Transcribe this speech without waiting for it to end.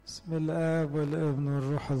بسم الآب والابن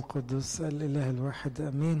والروح القدس الإله الواحد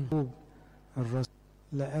أمين. الرسول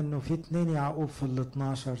لأنه في 2 يعقوب في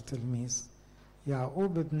 12 تلميذ.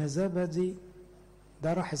 يعقوب ابن زبدي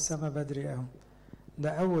ده راح السما بدري أوي، ده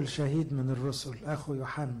أول شهيد من الرسل، أخو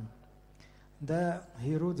يوحنا. ده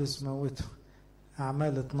هيرودس موته،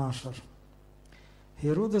 أعمال 12.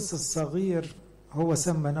 هيرودس الصغير هو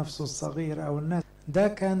سمى نفسه الصغير أو الناس، ده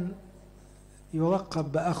كان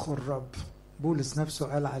يلقب بأخو الرب. بولس نفسه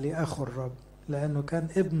قال عليه أخو الرب لأنه كان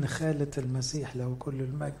ابن خالة المسيح له كل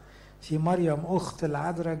المجد. في مريم أخت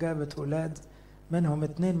العذراء جابت أولاد، منهم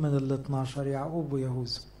 2 من 12 يعقوب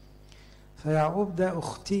ويهوذا. فيعقوب ده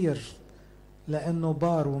اختير لأنه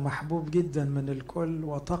بار ومحبوب جدا من الكل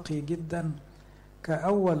وتقي جدا،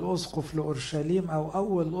 كأول أسقف لأورشليم أو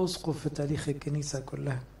أول أسقف في تاريخ الكنيسة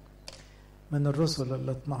كلها من الرسل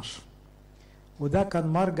 12. وده كان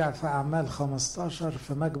مرجع في أعمال 15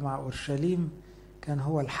 في مجمع أورشليم، كان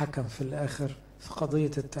هو الحكم في الآخر في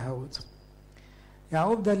قضية التهود.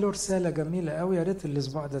 يعقوب ده له رسالة جميلة قوي، يا ريت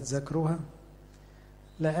الأسبوع ده تذاكروها،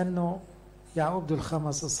 لأنه يعقوب دول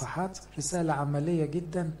 5 إصحاحات، رسالة عملية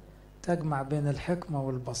جدا تجمع بين الحكمة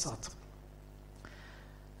والبساطة.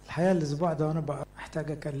 الحقيقة الأسبوع ده وأنا بقى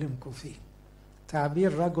محتاج أكلمكم فيه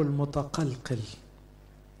تعبير رجل متقلقل.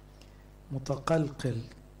 متقلقل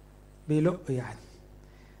بيلق يعني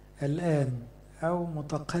الآن أو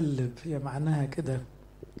متقلب، هي معناها كده.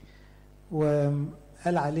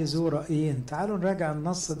 وقال عليه ذو رأيين. تعالوا نراجع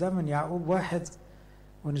النص ده من يعقوب 1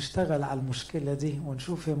 ونشتغل على المشكلة دي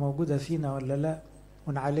ونشوف هي موجودة فينا ولا لا،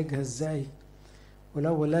 ونعالجها ازاي.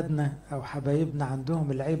 ولو ولادنا أو حبايبنا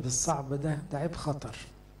عندهم العيب الصعب ده عيب خطر،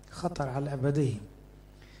 خطر على الأبدية،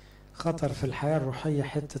 خطر في الحياة الروحية،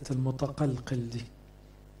 حتة المتقلقل دي.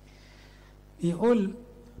 يقول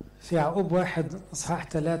في يعقوب 1 إصحاح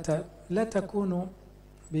 3: لا تكونوا،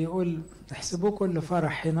 بيقول احسبوا كل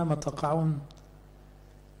فرح حينما تقعون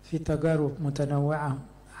في تجارب متنوعة،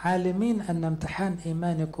 عالمين أن امتحان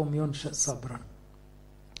إيمانكم ينشئ صبرا.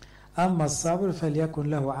 أما الصبر فليكن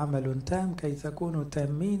له عمل تام كي تكونوا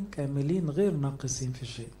تامين كاملين غير ناقصين في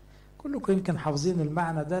شيء. كلكم يمكن حافظين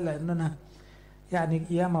المعنى ده، لأننا يعني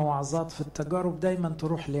ياما وعظات في التجارب دايما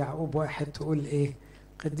تروح ليعقوب 1 تقول إيه؟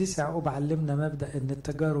 قديس يعقوب علمنا مبدأ إن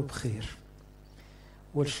التجارب خير،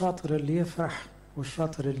 والشاطر اللي يفرح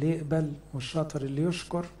والشاطر اللي يقبل والشاطر اللي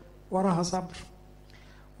يشكر وراها صبر.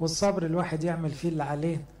 والصبر الواحد يعمل فيه اللي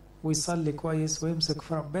عليه ويصلي كويس ويمسك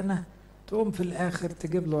في ربنا، تقوم في الآخر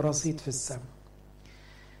تجيب له رصيد في السماء.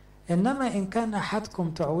 إنما إن كان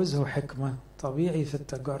أحدكم تعوزه حكمة، طبيعي في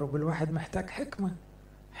التجارب الواحد محتاج حكمة،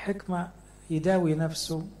 حكمة يداوي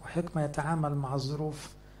نفسه، وحكمة يتعامل مع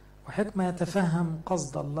الظروف، وحكمة يتفهم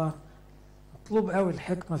قصد الله. مطلوب قوي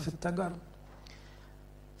الحكمة في التجارب.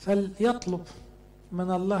 فليطلب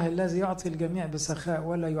من الله الذي يعطي الجميع بسخاء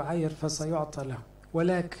ولا يعير فسيعطى له،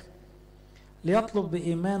 ولكن ليطلب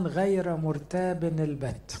بإيمان غير مرتاب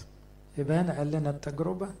البت. يبقى هنا قال لنا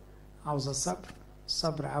التجربة عاوزة صبر،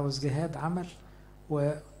 الصبر عاوز جهاد عمل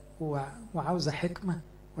وعاوزة حكمة،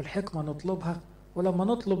 والحكمة نطلبها. ولما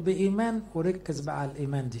نطلب بإيمان، وركز بقى على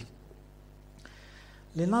الإيمان دي،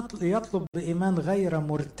 ليطلب بإيمان غير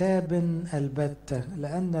مرتاب البتة،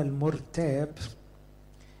 لأن المرتاب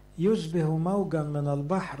يشبه موجا من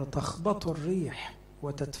البحر تخبط الريح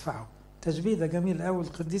وتدفعه. تشبيه ده جميل قوي.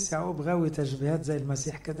 القديس يعقوب غاوي تشبيهات زي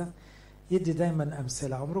المسيح كده، يدي دايما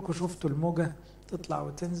أمثلة. عمركم شفتوا الموجة تطلع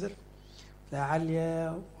وتنزل؟ لا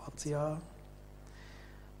عالية واطية.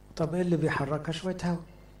 طب ايه اللي بيحركها؟ شوية هوا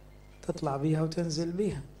تطلع بيها وتنزل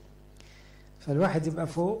بيها. فالواحد يبقى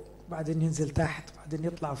فوق بعدين ينزل تحت بعدين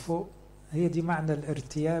يطلع فوق. هي دي معنى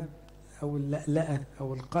الارتياب أو اللقلقة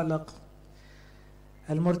أو القلق.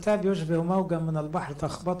 المرتاب يشبه موجا من البحر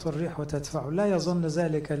تخبطه الريح وتدفعه، لا يظن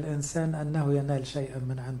ذلك الإنسان أنه ينال شيئا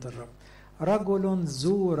من عند الرب. رجل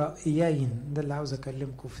ذو رأيين، ده اللي عاوز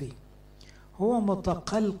أكلمكم فيه، هو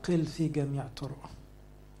متقلقل في جميع طرقه.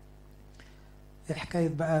 حكاية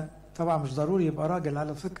بقى، طبعا مش ضروري يبقى راجل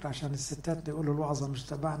على فكرة عشان الستات يقولوا الوعظة مش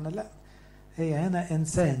تبعنا، لا، هي هنا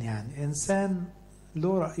إنسان، يعني إنسان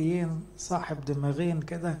له رأيين، صاحب دماغين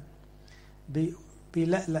كده،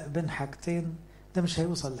 بيلقلق بين حاجتين، ده مش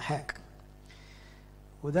هيوصل لحاجة.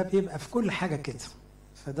 وده بيبقى في كل حاجة كده،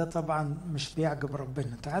 فده طبعا مش بيعجب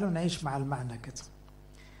ربنا. تعالوا نعيش مع المعنى كده.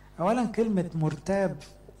 أولا كلمة مرتاب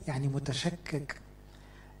يعني متشكك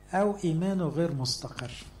أو إيمانه غير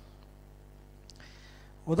مستقر،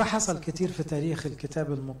 وده حصل كتير في تاريخ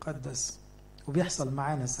الكتاب المقدس، وبيحصل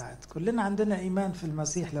معانا ساعات. كلنا عندنا إيمان في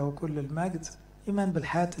المسيح له كل المجد، إيمان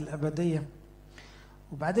بالحياة الأبدية،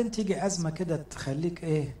 وبعدين تيجي أزمة كده تخليك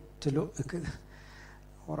إيه؟ تلق كده،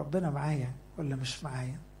 وربنا معايا ولا مش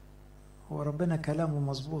معايا؟ هو ربنا كلامه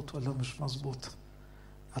مظبوط ولا مش مظبوط؟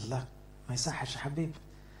 الله، ما يصحش يا حبيبي،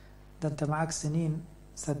 ده انت معاك سنين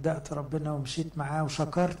صدقت ربنا ومشيت معاه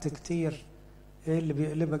وشكرت كتير، ايه اللي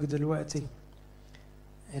بيقلبك دلوقتي؟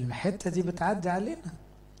 الحتة دي بتعدي علينا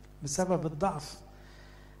بسبب الضعف.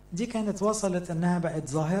 دي كانت وصلت انها بقت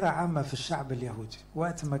ظاهرة عامة في الشعب اليهودي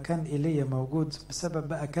وقت ما كان ايليا موجود، بسبب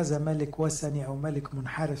بقى كذا ملك وثني او ملك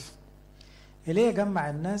منحرف. ايليا جمع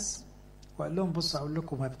الناس وقال لهم بصوا اقول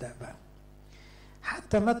لكم مبدأ بقى،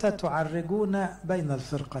 حتى متى تعرجون بين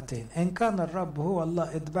الفرقتين، ان كان الرب هو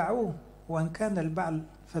الله اتبعوه، وان كان البعل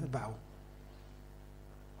فاتبعوه.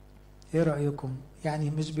 ايه رأيكم؟ يعني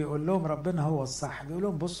مش بيقول لهم ربنا هو الصح، بيقول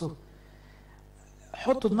لهم بصوا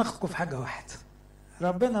حطوا دماغكم في حاجة واحدة،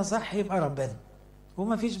 ربنا صح يبقى ربنا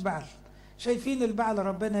وما فيش بعل، شايفين البعل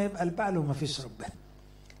ربنا يبقى البعل وما فيش ربنا.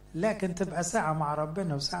 لكن تبقى ساعة مع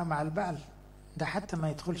ربنا وساعة مع البعل، ده حتى ما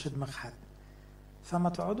يدخلش دماغ حد. فما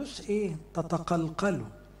تقعدوش ايه تتقلقلوا.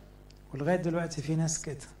 ولغاية دلوقتي في ناس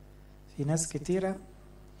كده، في ناس كتيرة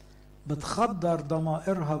بتخدر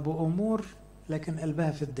ضمائرها بأمور لكن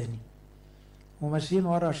قلبها في الدنيا، وماشيين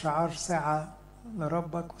ورا شعار ساعة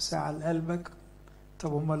لربك وساعة لقلبك.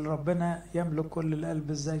 طب امال ربنا يملك كل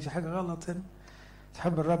القلب ازاي؟ في حاجة غلط هنا.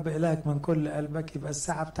 تحب الرب إلهك من كل قلبك، يبقى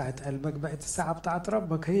الساعة بتاعت قلبك بقت الساعة بتاعت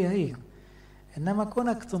ربك هي. إنما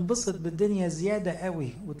كونك تنبسط بالدنيا زيادة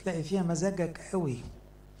قوي وتلاقي فيها مزاجك قوي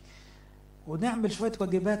ونعمل شوية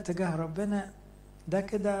واجبات تجاه ربنا، ده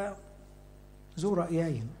كده ذو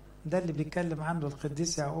رأيين. ده اللي بيتكلم عنه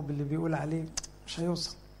القديس يعقوب، اللي بيقول عليه مش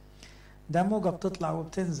هيوصل، ده موجة بتطلع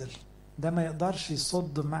وبتنزل، ده ما يقدرش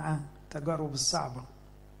يصد مع التجارب الصعبة.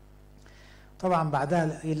 طبعا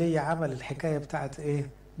بعدها ايليا عمل الحكاية بتاعت ايه،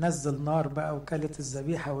 نزل نار بقى وكلت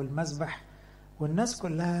الذبيحة والمذبح، والناس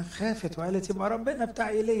كلها خافت وقالت يبقى ربنا بتاع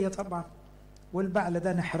ايليا طبعا، والبعل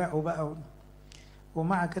ده نحرقه بقى.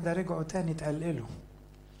 ومع كده رجعوا تاني تقلقلوا.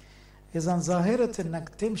 اذا ظاهرة انك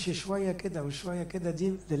تمشي شوية كده وشوية كده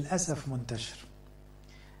دي للأسف منتشر،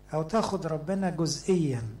 او تاخد ربنا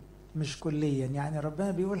جزئيا مش كليا. يعني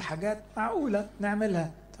ربنا بيقول حاجات معقولة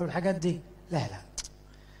نعملها، طب الحاجات دي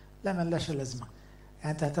لا ملاش لازمة.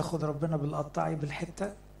 يعني انت هتاخد ربنا بالقطاعي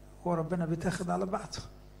بالحتة، وربنا بيتاخد على بعضه.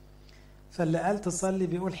 فاللي قال تصلي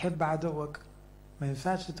بيقول حب عدوك، ما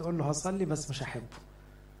ينفعش تقول له هصلي بس مش هحبه،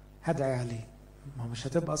 هدعي عليه، ما مش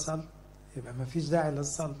هتبقى صل، يبقى ما فيش داعي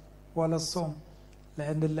للصلاة ولا الصوم.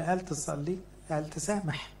 لأن اللي قال تصلي قال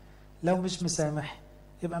تسامح، لو مش مسامح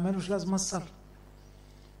يبقى مالوش لازمة الصلاة.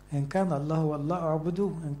 إن كان الله هو الله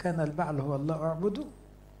اعبدوه، إن كان البعل هو الله اعبدوه.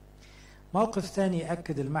 موقف ثاني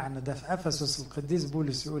يأكد المعنى ده في أفسس، القديس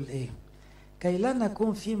بولس يقول إيه؟ كي لا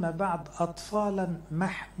نكون فيما بعد أطفالا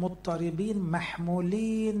مضطربين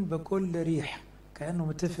محمولين بكل ريح. كأنه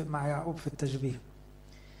متفق مع يعقوب في التشبيه.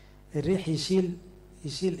 الريح يشيل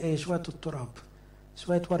إيه؟ شوية التراب،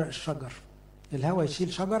 شوية ورق الشجر. الهواء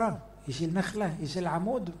يشيل شجرة، يشيل نخلة، يشيل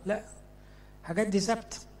عمود، لا، حاجات دي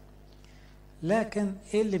ثابتة. لكن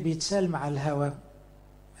إيه اللي بيتشال مع الهواء؟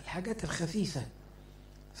 الحاجات الخفيفة.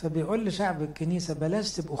 فبيقول لشعب الكنيسة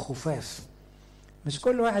بلاش تبقوا خفاف، مش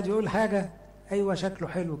كل واحد يقول حاجة أيوة شكله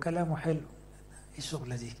حلو كلامه حلو، إيه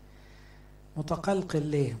الشغلة دي؟ متقلقل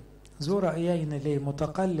ليه؟ ذو رأيين ليه؟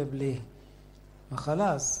 متقلب ليه؟ ما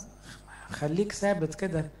خلاص خليك ثابت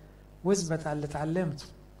كده واثبت على اللي اتعلمته.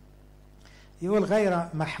 يقول غير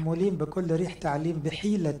محمولين بكل ريح تعليم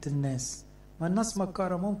بحيلة الناس. ما الناس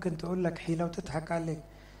مكارة، ممكن تقول لك حيلة وتضحك عليك،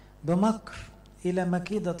 بمكر إلى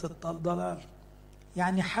مكيدة الضلال.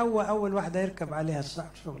 يعني حواء أول واحدة يركب عليها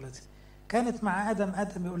الشغلة دي، كانت مع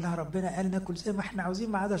آدم يقول لها ربنا قال ناكل زي ما احنا عاوزين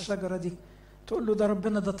ما عدا الشجرة دي، تقول له ده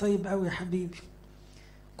ربنا ده طيب قوي يا حبيبي،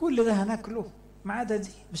 كل ده هناكله ما عدا دي،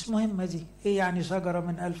 مش مهمة دي، ايه يعني شجرة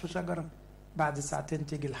من 1000 شجرة؟ بعد ساعتين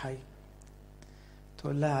تيجي الحي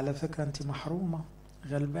تقول لها على فكرة انت محرومة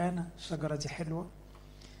غلبانة، الشجرة دي حلوة،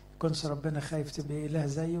 كنش ربنا خايف تبقى إله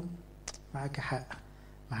زيه؟ معاكي حق،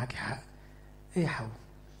 معاكي حق. ايه حو،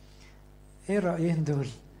 ايه الرأيين دول؟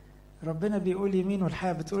 ربنا بيقول يمين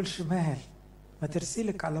والحياة بتقول شمال، ما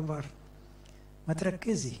ترسيلك على بر، ما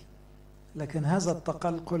تركزي. لكن هذا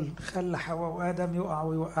التقلقل خلى حواء وآدم يقعوا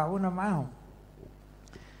ويوقعونا معاهم.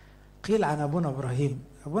 قيل عن أبونا إبراهيم،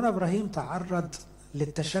 أبونا إبراهيم تعرض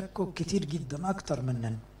للتشكك كتير جدا أكتر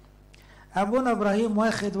مننا. أبونا إبراهيم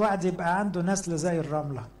واخد وعد يبقى عنده نسل زي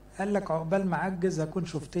الرملة، قال لك عقبال ما عجز أكون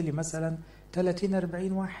شفت لي مثلا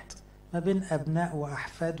 30-40 واحد، ما بين أبناء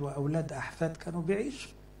وأحفاد وأولاد أحفاد كانوا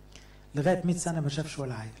بيعيشوا لغاية 100 سنة ما شافش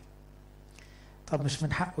ولا عيل. طب مش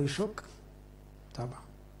من حقه يشك؟ طبعا.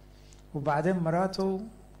 وبعدين مراته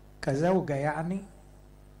كزوجة يعني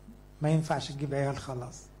ما ينفعش تجيب عيال،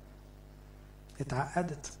 خلاص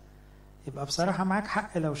اتعقدت. يبقى بصراحة معاك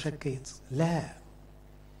حق لو شكيت. لا،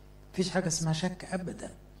 مفيش حاجة اسمها شك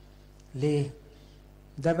أبدا. ليه؟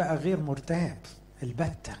 ده بقى غير مرتاب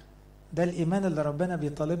البتة. ده الإيمان اللي ربنا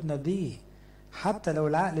بيطالبنا بيه، حتى لو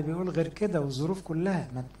العقل بيقول غير كده والظروف كلها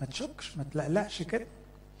ما تشكش، ما تلقلقش كده.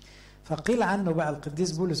 فقيل عنه بقى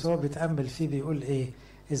القديس بولس وهو بيتأمل فيه بيقول إيه؟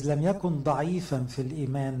 إذ لم يكن ضعيفا في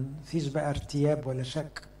الإيمان، فيش بقى ارتياب ولا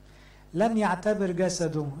شك. لم يعتبر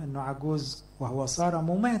جسده إنه عجوز وهو صار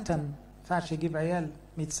مماتا، ما ينفعش يجيب عيال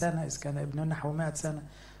 100 سنة إذا كان ابنه نحو 100 سنة،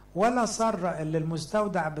 ولا صر اللي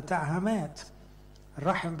المستودع بتاعها مات،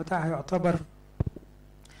 الرحم بتاعها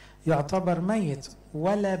يعتبر ميت،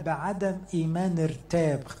 ولا بعدم إيمان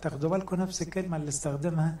ارتاب. تاخدوا بالكم نفس الكلمة اللي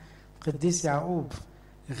استخدمها القديس يعقوب،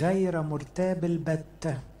 غير مرتاب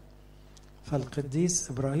البتة.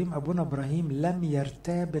 فالقديس إبراهيم أبونا إبراهيم لم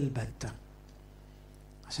يرتاب البتة.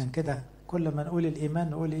 عشان كده كل ما نقول الإيمان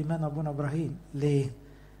نقول إيمان أبونا إبراهيم. ليه؟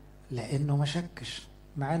 لأنه ما شكش،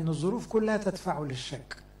 مع أن الظروف كلها تدفعه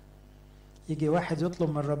للشك. يجي واحد يطلب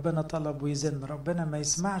من ربنا طلب ويزن، ربنا ما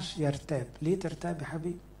يسمعش، يرتاب. ليه ترتاب يا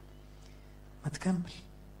حبيبي؟ ما تكمل.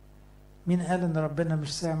 مين قال ان ربنا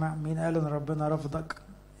مش سامع؟ مين قال ان ربنا رفضك؟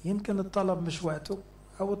 يمكن الطلب مش وقته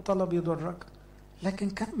او الطلب يضرك، لكن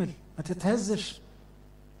كمل، ما تتهزش.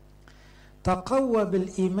 تقوى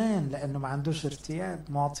بالإيمان لأنه ما عندوش ارتياب،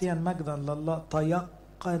 معطيا مجدا لله،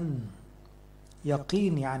 تيقن.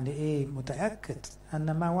 يقين يعني ايه؟ متأكد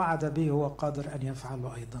أن ما وعد به هو قادر أن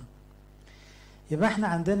يفعله أيضا. يبقى احنا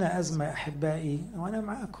عندنا أزمة يا أحبائي وأنا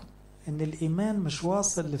معاكم، إن الإيمان مش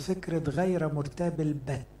واصل لفكرة غير مرتاب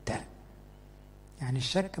البتة. يعني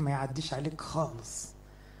الشك ما يعديش عليك خالص.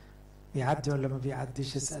 بيعدي ولا ما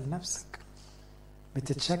بيعديش؟ اسأل نفسك.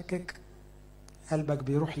 بتتشكك، قلبك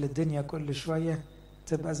بيروح للدنيا كل شوية،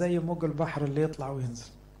 تبقى زي موج البحر اللي يطلع وينزل.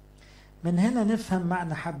 من هنا نفهم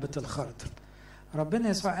معنى حبة الخردل. ربنا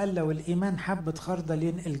يسوع قال لو الإيمان حبة خردل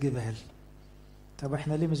ينقل جبال. طب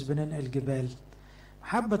احنا ليه مش بننقل جبال؟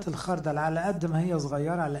 حبة الخردل على قد ما هي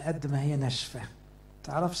صغيرة على قد ما هي ناشفة،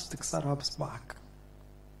 تعرفش تكسرها بصبعك.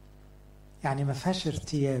 يعني ما فيهاش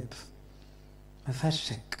ارتياب، ما فيهاش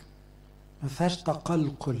شك، ما فيهاش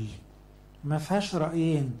تقلقل، ما فيهاش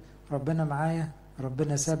رأيين، ربنا معايا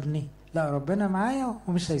ربنا سابني. لا، ربنا معايا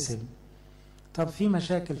ومش هيسيبني. طب في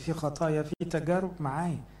مشاكل، في خطايا، في تجارب،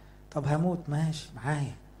 معايا. طب هموت، ماشي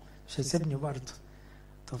معايا، مش هيسيبني برضه.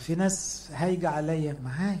 طب في ناس هايجة عليا،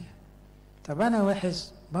 معايا. طب انا وحش،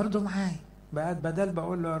 برضه معايا. بقى بدل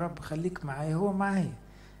بقول له يا رب خليك معايا، هو معايا،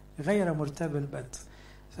 غير مرتاب البت.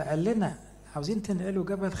 فقال لنا عاوزين تنقلوا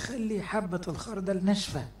جبل، خلي حبة الخردل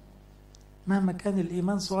ناشفة مهما كان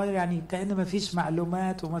الإيمان صغير. يعني كأن ما فيش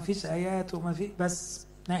معلومات وما فيش آيات وما فيش، بس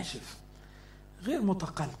ناشف، غير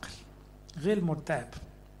متقلقل، غير مرتاب.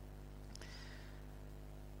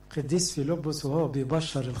 قديس فيلبس وهو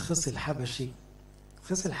بيبشر الخصي الحبشي،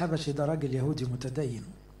 الخصي الحبشي ده راجل يهودي متدين،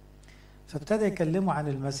 فابتدى يكلمه عن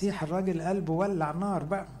المسيح. الراجل قلبه ولع نار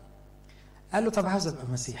بقى. قال له طب عاوز ابقى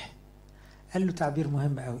مسيحي. قال له تعبير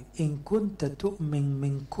مهم قوي، ان كنت تؤمن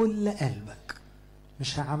من كل قلبك،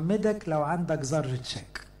 مش هعمدك لو عندك ذرة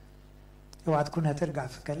شك. اوعى تكون هترجع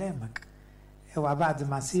في كلامك، اوعى بعد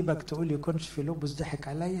ما اسيبك تقول يكونش فيلبس ضحك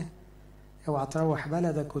عليا، اوعى تروح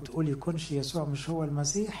بلدك وتقول يكونش يسوع مش هو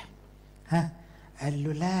المسيح. قال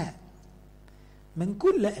له لا، من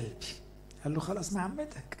كل قلبي. قال له خلاص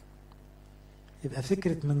نعمدك. يبقى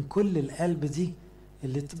فكرة من كل القلب دي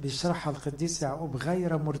اللي بيشرحها القديس يعقوب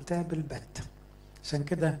غير مرتاب البتة. عشان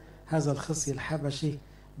كده هذا الخصي الحبشي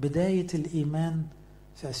بداية الإيمان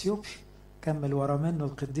في أثيوبيا، كمل ورا منه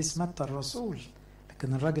القديس متى الرسول،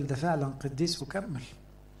 لكن الراجل ده فعلا قديس وكمل،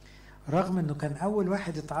 رغم انه كان أول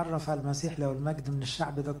واحد يتعرف على المسيح له المجد من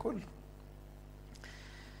الشعب ده كله.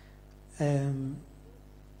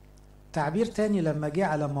 تعبير تاني لما جه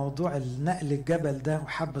على موضوع النقل الجبل ده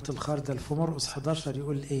وحبة الخردل في مرقس 11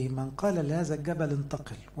 يقول ايه؟ من قال لهذا الجبل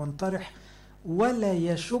انتقل وانطرح ولا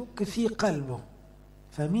يشك في قلبه.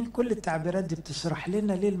 فمين كل التعبيرات دي بتشرح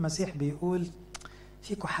لنا ليه المسيح بيقول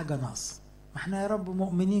فيكوا حاجة ناقصة؟ ما احنا يا رب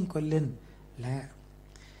مؤمنين كلنا. لا،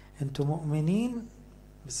 انتوا مؤمنين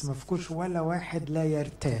بس ما فيكوش ولا واحد لا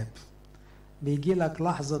يرتاب. بيجي لك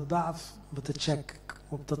لحظة ضعف بتتشكك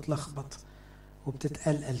وبتتلخبط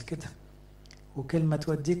وبتتقلقل كده، وكلمة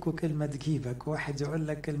توديك وكلمة تجيبك، واحد يقول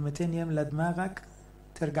لك كلمتين يملى دماغك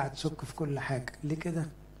ترجع تشك في كل حاجة. ليه كده؟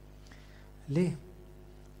 ليه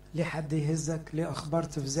حد يهزك؟ ليه أخبار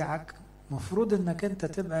تفزعك؟ مفروض انك انت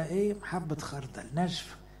تبقى ايه؟ حبة خردل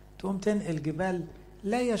ناشفة تقوم تنقل جبال.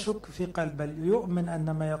 لا يشك في قلبه، يؤمن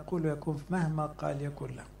ان ما يقول يكون مهما قال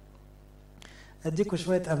يكون له. اديكم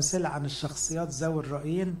شوية امثلة عن الشخصيات ذوي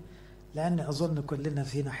الرأيين، لان اظن كلنا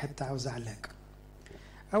فينا حتى عاوز علاج.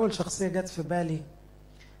 أول شخصية جت في بالي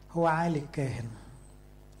هو عالي الكاهن.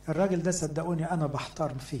 الراجل ده صدقوني أنا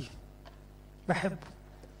بحترم فيه، بحبه،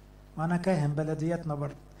 وأنا كاهن بلدياتنا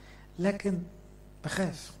برضه، لكن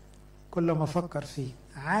بخاف كل ما أفكر فيه.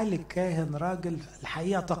 عالي الكاهن راجل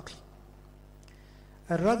الحقيقة تقي.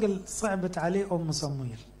 الراجل صعبت عليه أم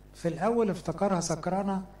صمويل، في الأول افتكرها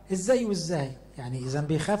سكرانة، إزاي وإزاي يعني، إذا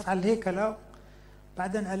بيخاف على الهيكل أهو.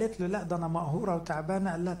 بعدين قالت له لا ده أنا مقهورة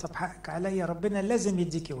وتعبانة. قال لها طب حقك عليا، ربنا لازم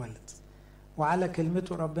يديكي ولد. وعلى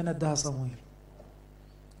كلمته ربنا اداها صمويل.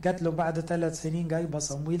 جات له بعد 3 سنين جايبه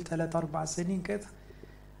صمويل 3-4 سنين كده.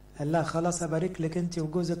 قال لها خلاص أبارك لك أنت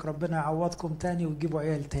وجوزك، ربنا يعوضكم تاني وتجيبوا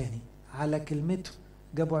عيال تاني. على كلمته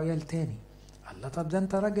جابوا عيال تاني. الله، طب ده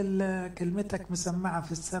أنت راجل كلمتك مسمعة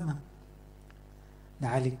في السماء. ده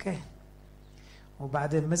علي الكاهن.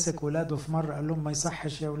 وبعدين مسك ولاده في مرة قال لهم ما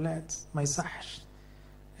يصحش يا ولاد، ما يصحش.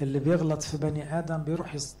 اللي بيغلط في بني آدم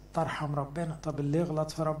بيروح يسترحم ربنا، طب اللي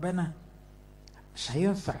يغلط في ربنا مش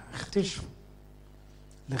هينفع، اختشوا.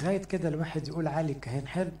 لغاية كده الواحد يقول علي الكاهن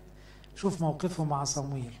حلو. شوف موقفه مع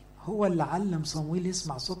صمويل، هو اللي علم صمويل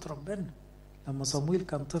يسمع صوت ربنا. لما صمويل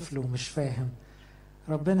كان طفل ومش فاهم،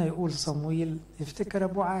 ربنا يقول صمويل يفتكر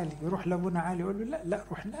ابوه عالي، يروح لابونا عالي يقول له لا لا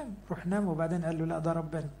روح نام روح نام. وبعدين قال له لا ده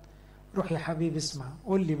ربنا، روح يا حبيبي اسمع،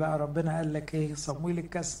 قول لي بقى ربنا قال لك ايه. صمويل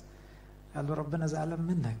الكسر قال له ربنا زعلان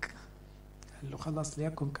منك. قال له خلاص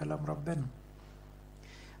ليكن كلام ربنا.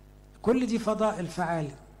 كل دي فضائل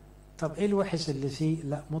فعالي. طب ايه الوحش اللي فيه؟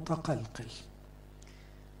 لا متقلقل.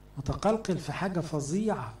 متقلقل في حاجة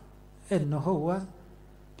فظيعة، انه هو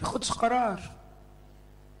بياخدش قرار.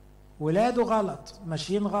 ولاده غلط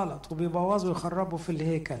ماشيين غلط وبيبوظوا ويخربوا في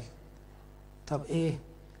الهيكل. طب ايه؟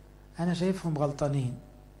 انا شايفهم غلطانين.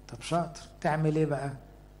 طب شاطر، تعمل ايه بقى؟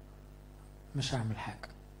 مش هعمل حاجة.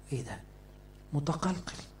 ايه ده؟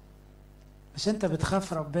 متقلقل. مش انت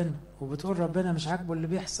بتخاف ربنا وبتقول ربنا مش عاجبه اللي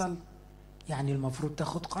بيحصل؟ يعني المفروض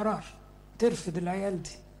تاخد قرار، ترفض العيال دي،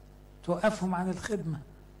 توقفهم عن الخدمة،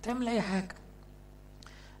 تعمل اي حاجة.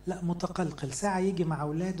 لا متقلقل. ساعة يجي مع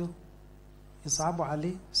اولاده يصعبوا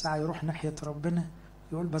عليه، ساعة يروح ناحية ربنا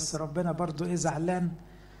يقول بس ربنا برضو ايه زعلان.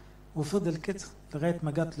 وفضل كده لغاية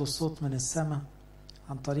ما جات له الصوت من السماء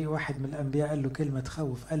عن طريق واحد من الأنبياء، قال له كلمة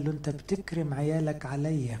تخوف، قال له أنت بتكرم عيالك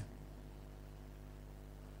عليا،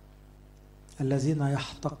 الذين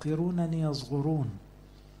يحتقرونني يصغرون.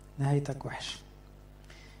 نهايتك وحشة.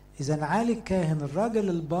 إذا عالي الكاهن الراجل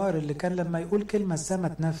البار اللي كان لما يقول كلمة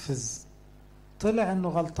السماء تنفذ، طلع أنه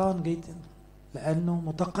غلطان جدا لأنه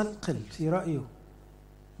متقلقل في رأيه،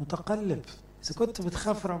 متقلب. إذا كنت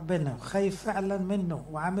بتخاف ربنا وخايف فعلا منه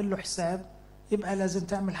وعامل له حساب، يبقى لازم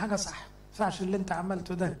تعمل حاجة صح، فعش اللي انت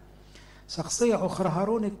عملته ده. شخصية أخرى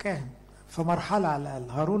هارون الكاهن، في مرحلة على الأقل.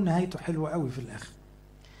 هارون نهايته حلوة قوي في الآخر،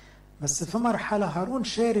 بس في مرحلة هارون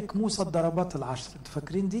شارك موسى الضربات 10. انتوا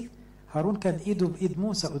فاكرين دي؟ هارون كان إيده بإيد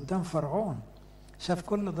موسى قدام فرعون، شاف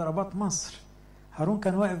كل ضربات مصر. هارون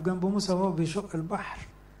كان واقف جنب موسى وهو بيشق البحر.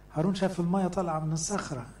 هارون شاف المية طالعة من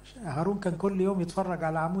الصخرة. هارون كان كل يوم يتفرج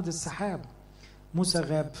على عمود السحاب. موسى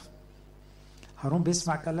غاب، هارون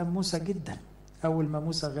بيسمع كلام موسى جدا. أول ما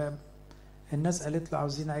موسى غاب الناس قالت له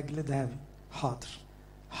عاوزين عجل ذهبي. حاضر.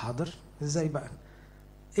 حاضر ازاي بقى؟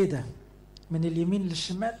 ايه ده؟ من اليمين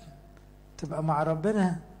للشمال تبقى مع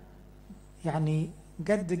ربنا يعني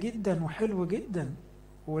جد جدا وحلو جدا.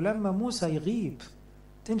 ولما موسى يغيب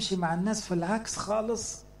تمشي مع الناس في العكس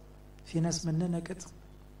خالص. في ناس مننا كده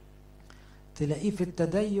تلاقيه في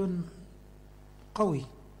التدين قوي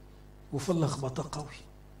وفي اللخبطة قوي،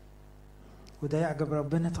 وده يعجب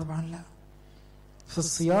ربنا طبعا؟ لا. في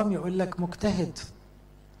الصيام يقول لك مجتهد،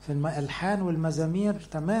 في الألحان والمزامير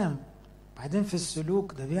تمام، بعدين في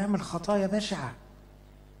السلوك ده بيعمل خطايا بشعة،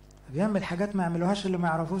 بيعمل حاجات ما يعملوهاش اللي ما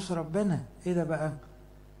يعرفوش ربنا. ايه ده بقى؟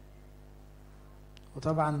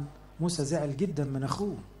 وطبعا موسى زعل جدا من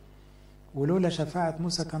اخوه، ولولا شفاعة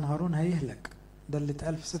موسى كان هارون هيهلك. ده اللي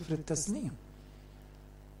اتقال في سفر التثنية.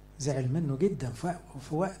 زعل منه جدا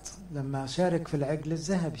في وقت لما شارك في العجل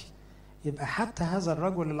الذهبي. يبقى حتى هذا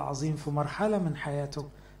الرجل العظيم في مرحلة من حياته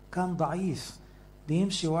كان ضعيف،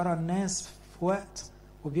 بيمشي ورا الناس في وقت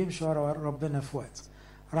وبيمشي ورا ربنا في وقت.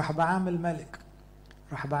 رحبعام الملك،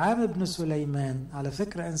 رحبعام ابن سليمان على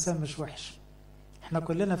فكرة إنسان مش وحش. احنا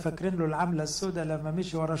كلنا فاكرين له العملة السوداء لما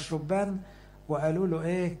مشي ورا الشبان وقالوا له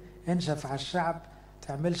ايه، انشف على الشعب،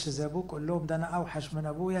 تعملش زي ابوك، قول لهم ده انا اوحش من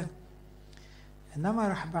ابويا. انما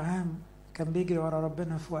رحبعام كان بيجري ورا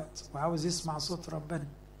ربنا في وقت وعاوز يسمع صوت ربنا.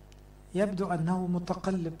 يبدو انه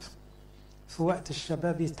متقلب، في وقت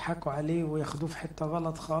الشباب يضحكوا عليه وياخدوه في حتة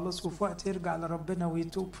غلط خالص، وفي وقت يرجع لربنا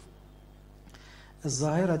ويتوب.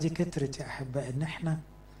 الظاهرة دي كترت يا أحباء، إن إحنا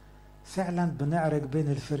فعلا بنعرج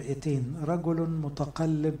بين الفرقتين، رجل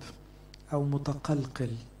متقلب أو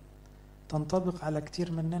متقلقل، تنطبق على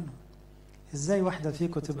كتير مننا. ازاي واحدة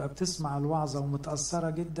فيكم تبقى بتسمع الوعظة ومتأثرة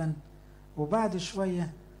جدا، وبعد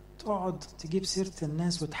شوية تقعد تجيب سيرة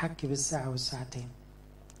الناس وتحكي بالساعة والساعتين؟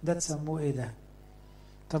 ده تسموه ايه ده؟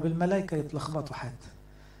 طب الملائكة يتلخبطوا حتى،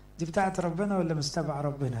 دي بتاعت ربنا ولا مستبع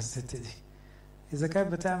ربنا الست دي؟ إذا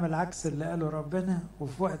كانت بتعمل عكس اللي قاله ربنا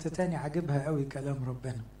وفي وقت تاني عجبها قوي كلام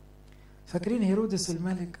ربنا. فاكرين هيرودس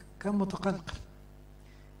الملك كان متقلقل.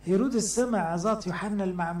 هيرودس سمع عظات يوحنا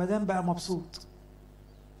المعمدان بقى مبسوط،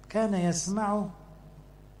 كان يسمعه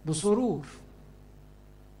بسرور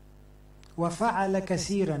وفعل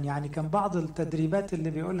كثيرا. يعني كان بعض التدريبات اللي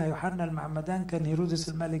بيقولها يوحنا المعمدان كان هيرودس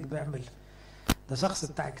الملك بيعمل. ده شخص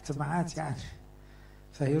بتاع اجتماعات يعني.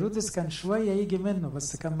 فهيرودس كان شوية يجي منه،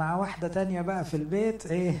 بس كان مع واحدة تانية بقى في البيت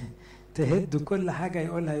ايه، تهد كل حاجة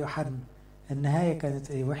يقولها يوحنا. النهاية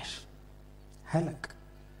كانت ايه؟ وحش، هلك.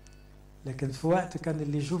 لكن في وقت كان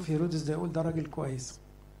اللي يشوف هيرودس ده يقول ده راجل كويس.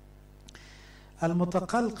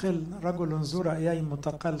 المتقلقل رجل ذو رأيين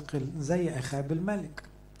متقلقل زي أخاب الملك.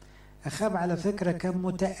 أخاب على فكرة كان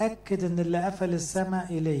متأكد ان اللي قفل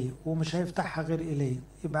السماء إليه ومش هيفتحها غير إليه.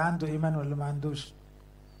 يبقى عنده إيمان ولا ما عندوش؟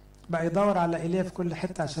 بقى يدور على إيليا في كل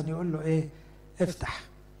حتة عشان يقول له ايه؟ افتح.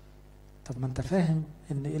 طب ما انت فاهم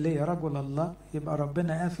ان إيليا رجل الله، يبقى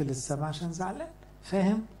ربنا قافل السماء عشان زعلان.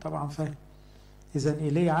 فاهم؟ طبعا فاهم. إذا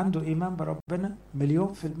إيليا عنده إيمان بربنا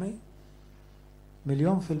 1,000,000%.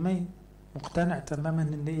 1,000,000% مقتنع تماما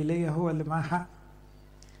ان إيليا هو اللي معاه حق.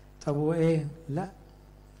 طب وايه؟ لا،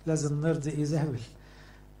 لازم نرضي إيزابل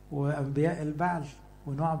وأنبياء البعل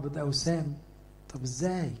ونعبد أوثان. طب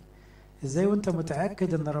ازاي وانت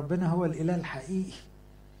متأكد ان ربنا هو الإله الحقيقي؟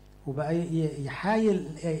 وبقى يحايل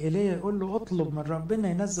إليه يقول له اطلب من ربنا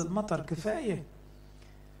ينزل مطر كفاية.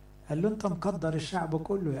 قال له انت مقدر الشعب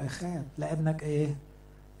كله يا أخاب، لأنك ايه؟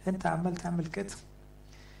 انت عمال تعمل كده.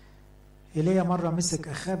 إليه مرة مسك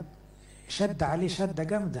أخاب شد عليه شدة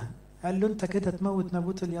جامدة، قال له انت كده تموت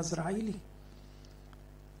نابوت اليزرعيلي.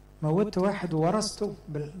 موت واحد وورثته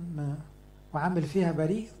وعامل فيها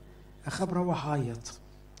بريء. أخاب روح عيط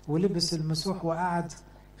ولبس المسوح وقعد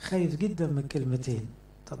خايف جدا من كلمتين.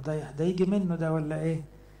 طب ده يجي منه ده ولا ايه؟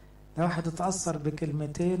 ده واحد اتأثر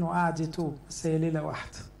بكلمتين وقعد يتوب، بس هي ليلة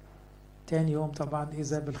واحدة. تاني يوم طبعا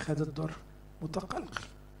إيزابل خد الدر. متقلقل،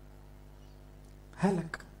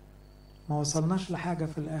 هلك، ما وصلناش لحاجة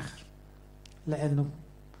في الآخر، لأنه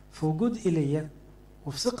في وجود إيليا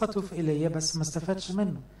وفي ثقته في إيليا بس ما استفادش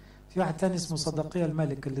منه. في واحد تاني اسمه صدقية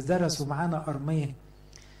الملك اللي درسوا معانا أرمية.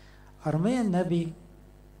 أرمية النبي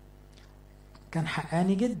كان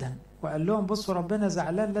حقاني جدا، وقال لهم بصوا ربنا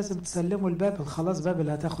زعلان، لازم تسلموا البابل، خلاص بابل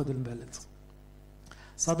هتاخد البلد.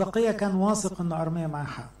 صدقية كان واثق ان أرمية معاه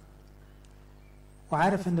حق،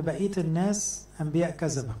 وعارف ان بقية الناس أنبياء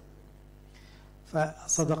كذبة.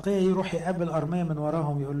 فصدقية يروح يقابل أرمية من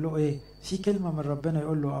وراهم يقول له ايه؟ في كلمة من ربنا؟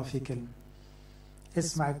 يقول له في كلمة.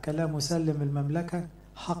 اسمع الكلام وسلم المملكة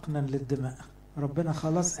حقنا للدماء. ربنا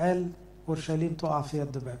خلاص قال أورشليم تقع في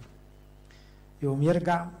يد بابل. يوم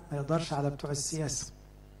يرجع ما يقدرش على بتوع السياسة،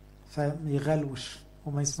 فيغلوش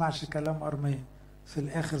وما يسمعش كلام أرمية. في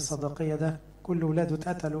الآخر صدقية ده كل ولاده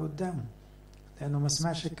اتقتلوا قدامه لأنه ما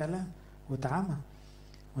سمعش الكلام واتعمى،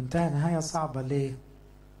 وانتهى نهاية صعبة. ليه؟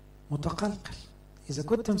 متقلقل. إذا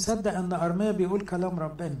كنت مصدق أن أرمية بيقول كلام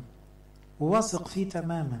ربنا وواثق فيه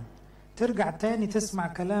تماما، ترجع تاني تسمع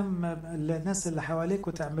كلام الناس اللي حواليك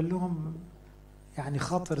وتعمل لهم يعني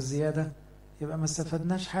خاطر زيادة، يبقى ما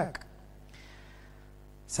استفدناش حاجة.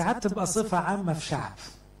 ساعات تبقى صفة عامة في شعب.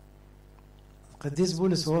 القديس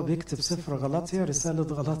بولس وهو بيكتب سفر غلاطيا، رسالة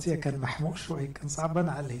غلاطيا، كان محموق شوية، كان صعبان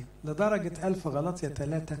عليه لدرجة 1000 غلاطيا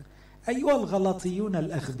 3 أيها الغلاطيون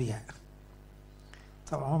الأغبياء.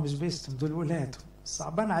 طبعا هو مش بيستم، دول ولاده،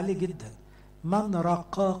 صعبان عليه جدا. من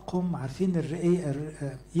رقاكم، عارفين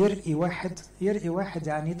يرقي واحد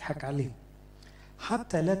يعني يضحك عليه،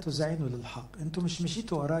 حتى لا تزعنوا للحق. انتوا مش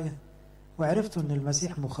مشيتوا ورايا وعرفتوا ان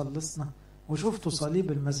المسيح مخلصنا وشفتوا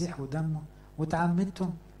صليب المسيح ودمه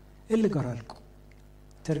وتعمدتم؟ ايه اللي جرى لكم؟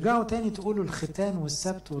 ترجعوا تاني تقولوا الختان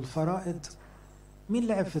والسبت والفرائض؟ مين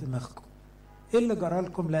لعب في دماغكم؟ ايه اللي جرى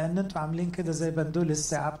لكم؟ لان انتوا عاملين كده زي بندول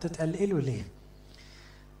الساعة، بتتقلقلوا ليه؟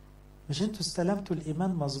 مش انتوا استلمتوا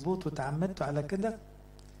الايمان مظبوط وتعمدتوا على كده؟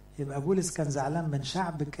 يبقى بولس كان زعلان من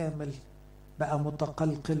شعب كامل بقى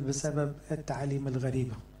متقلقل بسبب التعاليم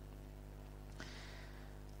الغريبة.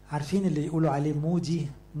 عارفين اللي يقولوا عليه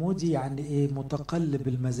مودي يعني ايه؟ متقلب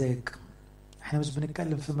المزاج. احنا مش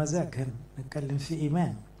بنتكلم في مزاج هنا، بنتكلم في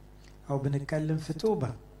ايمان، او بنتكلم في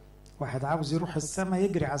توبة. واحد عاوز يروح السماء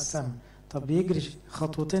يجري على السماء، طب يجري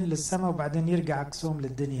خطوتين للسماء وبعدين يرجع عكسهم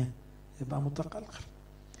للدنيا، يبقى متقلقل.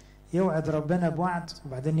 يوعد ربنا بوعد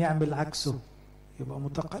وبعدين يعمل عكسه، يبقى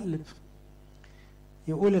متقلب.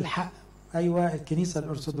 يقول الحق، أيوة الكنيسة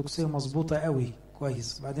الأرثوذكسية مظبوطة قوي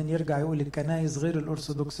كويس، بعدين يرجع يقول الكنائس غير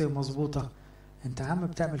الأرثوذكسية مظبوطة. انت عم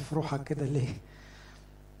بتعمل في روحك كده ليه؟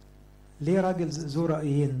 ليه راجل ذو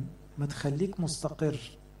رأيين؟ ما تخليك مستقر.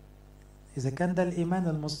 إذا كان ده الإيمان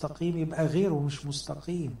المستقيم يبقى غيره مش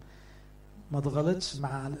مستقيم. ما تغلطش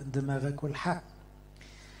مع دماغك والحق.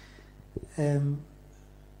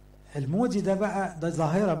 المودي ده بقى ده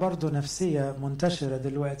ظاهرة برضو نفسية منتشرة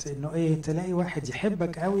دلوقتي، انه ايه، تلاقي واحد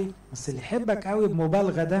يحبك قوي، بس اللي يحبك قوي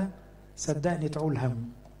بمبالغة ده صدقني تعول هم.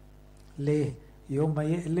 ليه؟ يوم ما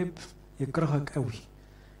يقلب يكرهك قوي.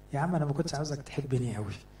 يا عم انا ما كنتش عاوزك تحبني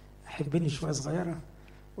قوي، حبني شوية صغيرة،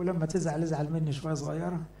 ولما تزعل ازعل مني شوية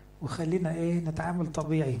صغيرة، وخلينا ايه نتعامل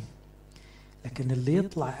طبيعي. لكن اللي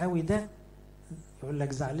يطلع قوي ده يقول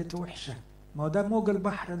لك زعلته وحشة. ما هو ده موج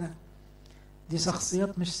البحر ده، دي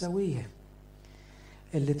شخصيات مش سوية.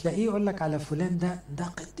 اللي تلاقيه يقول لك على فلان ده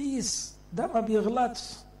قديس، ده ما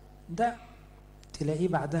بيغلطش، ده تلاقيه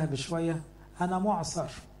بعدها بشوية انا معصر،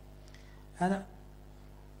 انا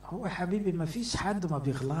هو حبيبي ما فيش حد ما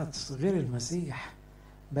بيغلطش غير المسيح.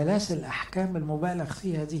 بلاش الاحكام المبالغ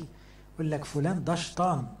فيها دي. يقول لك فلان ده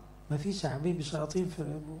شيطان، ما فيش يا حبيبي شياطين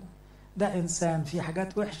في ده انسان، في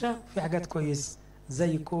حاجات وحشة في حاجات كويسة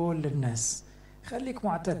زي كل الناس. خليك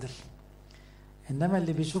معتدل. انما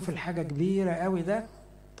اللي بيشوف الحاجة كبيرة قوي ده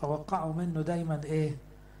توقعوا منه دايما ايه،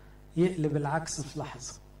 يقلب العكس في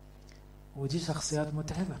لحظة. ودي شخصيات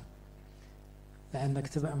متعبة، لانك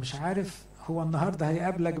تبقى مش عارف هو النهاردة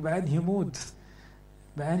هيقابلك بأنهي مود،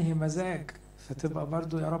 بأنهي مزاج، فتبقى